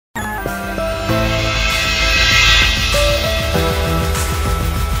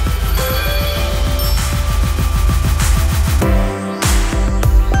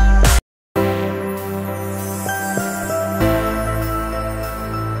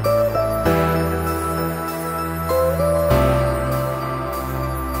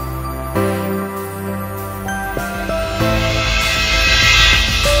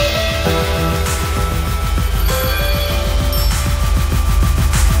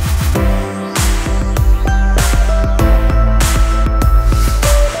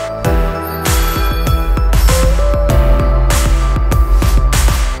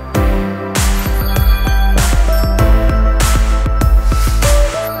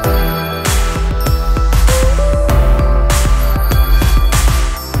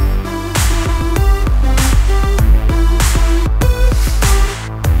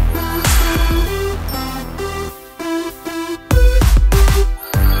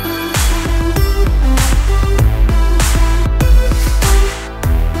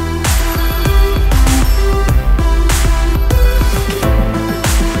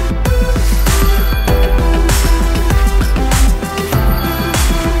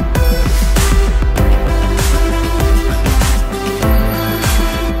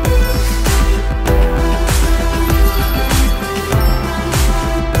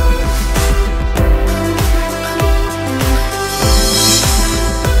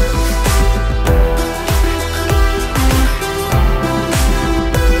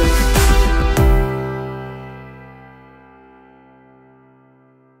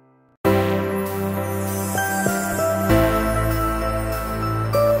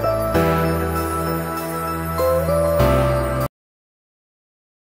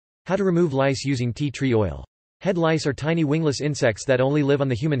How to remove lice using tea tree oil. Head lice are tiny wingless insects that only live on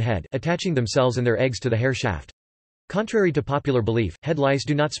the human head, attaching themselves and their eggs to the hair shaft. Contrary to popular belief, head lice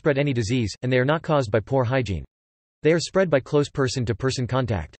do not spread any disease, and they are not caused by poor hygiene. They are spread by close person-to-person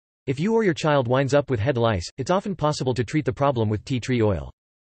contact. If you or your child winds up with head lice, it's often possible to treat the problem with tea tree oil.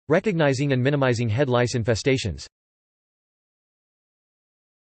 Recognizing and minimizing head lice infestations.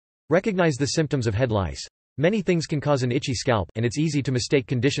 Recognize the symptoms of head lice. Many things can cause an itchy scalp, and it's easy to mistake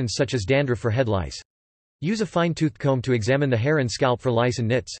conditions such as dandruff for head lice. Use a fine-toothed comb to examine the hair and scalp for lice and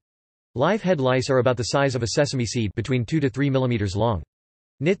nits. Live head lice are about the size of a sesame seed, between 2 to 3 mm long.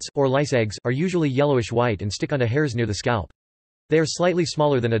 Nits, or lice eggs, are usually yellowish-white and stick onto hairs near the scalp. They are slightly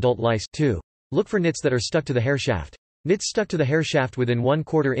smaller than adult lice, too. Look for nits that are stuck to the hair shaft. Nits stuck to the hair shaft within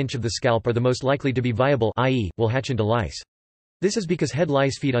 1/4 inch of the scalp are the most likely to be viable, i.e., will hatch into lice. This is because head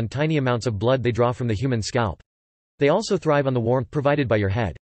lice feed on tiny amounts of blood they draw from the human scalp. They also thrive on the warmth provided by your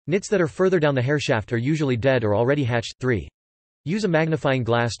head. Nits that are further down the hair shaft are usually dead or already hatched. 3. Use a magnifying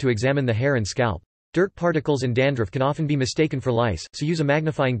glass to examine the hair and scalp. Dirt particles and dandruff can often be mistaken for lice, so use a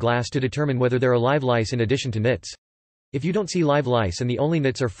magnifying glass to determine whether there are live lice in addition to nits. If you don't see live lice and the only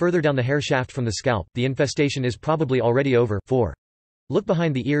nits are further down the hair shaft from the scalp, the infestation is probably already over. 4. Look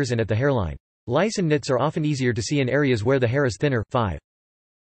behind the ears and at the hairline. Lice and nits are often easier to see in areas where the hair is thinner. 5.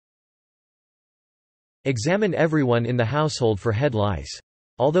 Examine everyone in the household for head lice.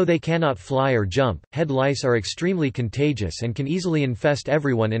 Although they cannot fly or jump, head lice are extremely contagious and can easily infest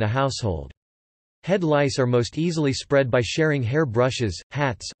everyone in a household. Head lice are most easily spread by sharing hair brushes,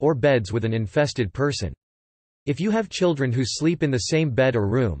 hats, or beds with an infested person. If you have children who sleep in the same bed or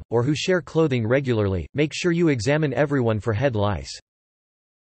room, or who share clothing regularly, make sure you examine everyone for head lice.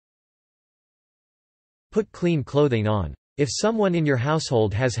 Put clean clothing on. If someone in your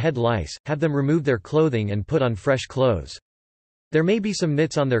household has head lice, have them remove their clothing and put on fresh clothes. There may be some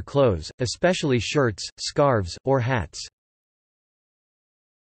nits on their clothes, especially shirts, scarves, or hats.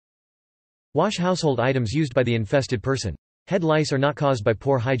 Wash household items used by the infested person. Head lice are not caused by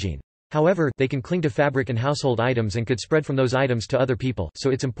poor hygiene. However, they can cling to fabric and household items and could spread from those items to other people, so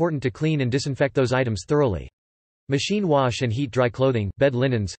it's important to clean and disinfect those items thoroughly. Machine wash and heat dry clothing, bed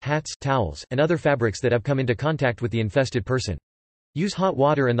linens, hats, towels, and other fabrics that have come into contact with the infested person. Use hot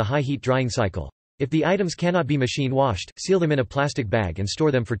water and the high heat drying cycle. If the items cannot be machine washed, seal them in a plastic bag and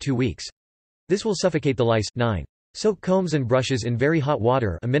store them for 2 weeks. This will suffocate the lice. 9. Soak combs and brushes in very hot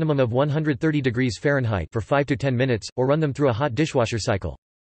water, a minimum of 130 degrees Fahrenheit, for 5 to 10 minutes, or run them through a hot dishwasher cycle.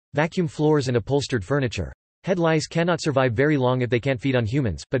 Vacuum floors and upholstered furniture. Head lice cannot survive very long if they can't feed on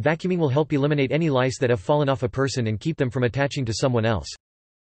humans, but vacuuming will help eliminate any lice that have fallen off a person and keep them from attaching to someone else.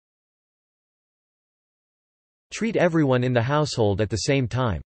 Treat everyone in the household at the same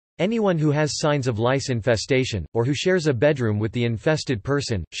time. Anyone who has signs of lice infestation, or who shares a bedroom with the infested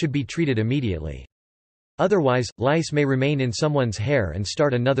person, should be treated immediately. Otherwise, lice may remain in someone's hair and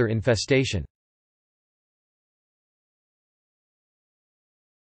start another infestation.